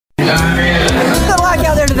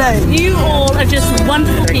today. You all are just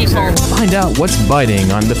wonderful people. Find out what's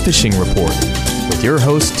biting on the Fishing Report with your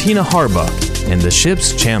host, Tina Harbuck, and the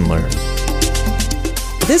ship's Chandler.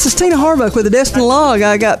 This is Tina Harbuck with the Destin Log.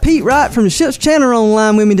 I got Pete Wright from the ship's Chandler on the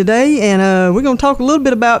line with me today, and we're going to talk a little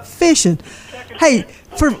bit about fishing. Hey,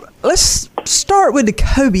 let's start with the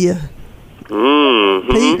cobia.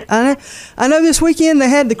 Mm-hmm. Pete, I know this weekend they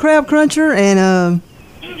had the crab cruncher, and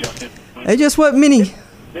there just wasn't many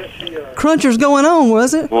crunchers going on,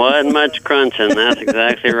 was it? Wasn't much crunching. That's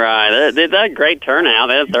exactly right. They had a great turnout.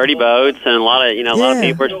 They had 30 boats, and a lot of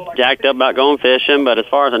people were jacked up about going fishing. But as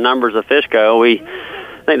far as the numbers of fish go, I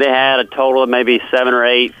think they had a total of maybe 7 or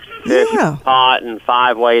 8 fish caught and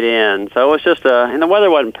 5 weighed in. So it was just and the weather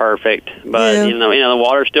wasn't perfect, but the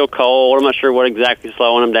water's still cold. I'm not sure what exactly is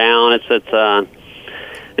slowing them down. It's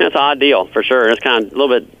an odd deal for sure. It's kind of a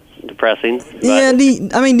little bit depressing. But, yeah. Do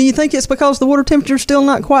you think it's because the water temperature's still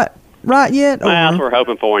not quite right yet? Well, that's what we're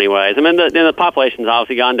hoping for, anyways. I mean, the population's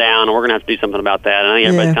obviously gone down, and we're going to have to do something about that. And I think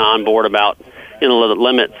everybody's kind of on board about the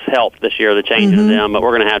limits help this year, the changes in them, but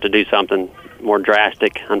we're going to have to do something more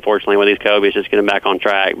drastic, unfortunately, with these cobias, just get them back on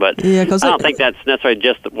track. But I don't think that's necessarily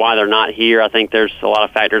just why they're not here. I think there's a lot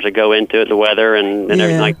of factors that go into it, the weather and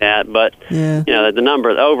everything like that. But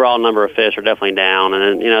the overall number of fish are definitely down.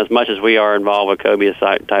 And as much as we are involved with cobia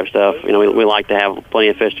type stuff, we like to have plenty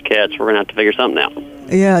of fish to catch. We're going to have to figure something out.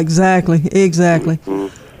 Yeah, exactly.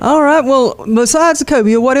 Mm-hmm. All right. Well, besides the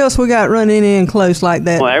cobia, what else we got running in close like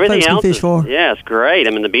that? Well, everything else fish for? Yeah, it's great. I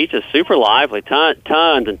mean, the beach is super lively. Tons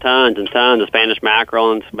and tons and tons of Spanish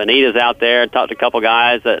mackerel, and bonita's out there. Talked to a couple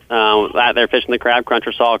guys that out there fishing the crab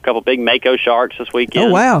cruncher. Saw a couple big mako sharks this weekend.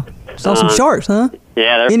 Oh, wow. Saw some sharks, huh?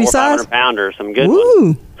 Yeah, they're Any 400 pounders. Some good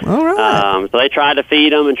ones. All right. So they tried to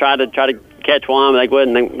feed them and tried to catch one, but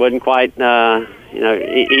they wouldn't quite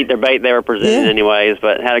eat their bait they were presenting anyways,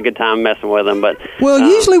 but had a good time messing with them. But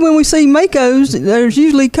usually when we see makos, there's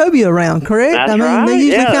usually cobia around, correct? That's right. They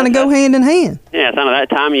usually kind of go hand in hand. Yeah, it's kind of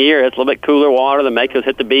that time of year. It's a little bit cooler water. The makos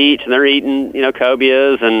hit the beach, and they're eating,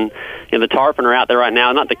 cobias, and the tarpon are out there right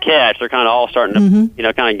now. Not to catch. They're kind of all starting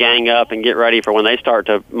to, kind of gang up and get ready for when they start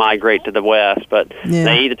to migrate to the west. But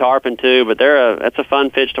they eat the tarpon too. But that's a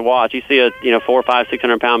fun fish to watch. You see a 400, 500,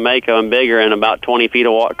 600 pound mako and bigger in about 20 feet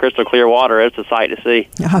of crystal clear water. It's a sight to see.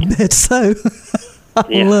 I bet so.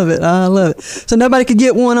 I love it. So nobody could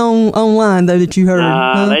get one online, though, that you heard?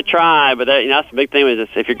 They try, but that's the big thing is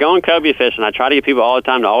if you're going cobia fishing, I try to get people all the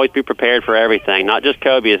time to always be prepared for everything, not just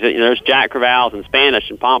cobias. There's jack crevalles and Spanish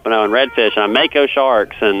and pompano and redfish and mako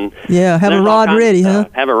sharks. And have a rod ready, huh?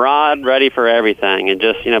 Have a rod ready for everything, and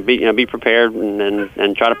just be prepared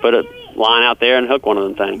and try to put a line out there and hook one of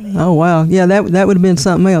them things. Oh, wow. Yeah, that would have been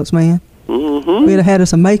something else, man. Mm-hmm. We'd have had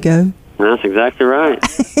us a mako. That's exactly right.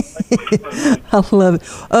 I love it.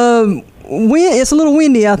 It's a little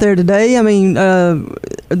windy out there today. I mean, are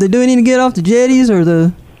they doing any good off the jetties or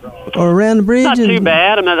around the bridge? Not too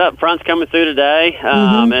bad. I mean, that front's coming through today.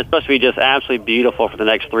 It's supposed to be just absolutely beautiful for the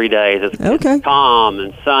next 3 days. It's calm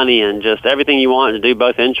and sunny and just everything you want to do,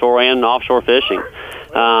 both inshore and offshore fishing.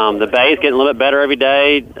 The bay's getting a little bit better every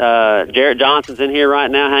day. Jarrett Johnson's in here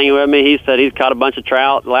right now hanging with me. He said he's caught a bunch of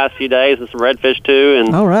trout the last few days and some redfish too.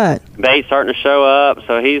 And all right, bay's starting to show up.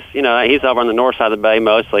 So he's over on the north side of the bay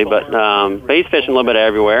mostly, but he's fishing a little bit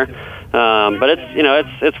everywhere. But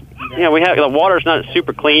it's we have the water's not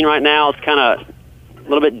super clean right now. It's kind of a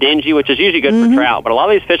little bit dingy, which is usually good for trout. But a lot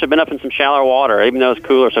of these fish have been up in some shallow water, even though it's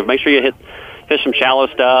cooler. So make sure you fish some shallow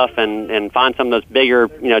stuff and find some of those bigger,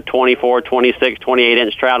 24, 26,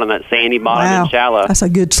 28-inch trout on that sandy bottom and shallow. That's a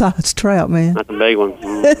good sized trout, man. That's a big one.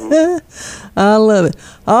 Mm-hmm. I love it.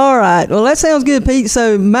 All right. Well, that sounds good, Pete.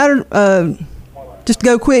 So just to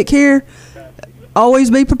go quick here, always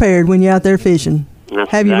be prepared when you're out there fishing.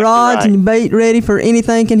 Have your rods and your bait ready for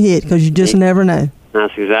anything can hit, because you just never know.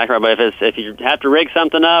 That's exactly right. But if you have to rig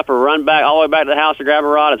something up or run back all the way back to the house to grab a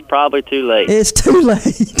rod, it's probably too late. It's too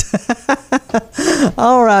late.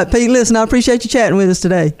 All right, Pete, listen, I appreciate you chatting with us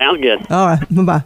today. Sounds good. All right, bye-bye.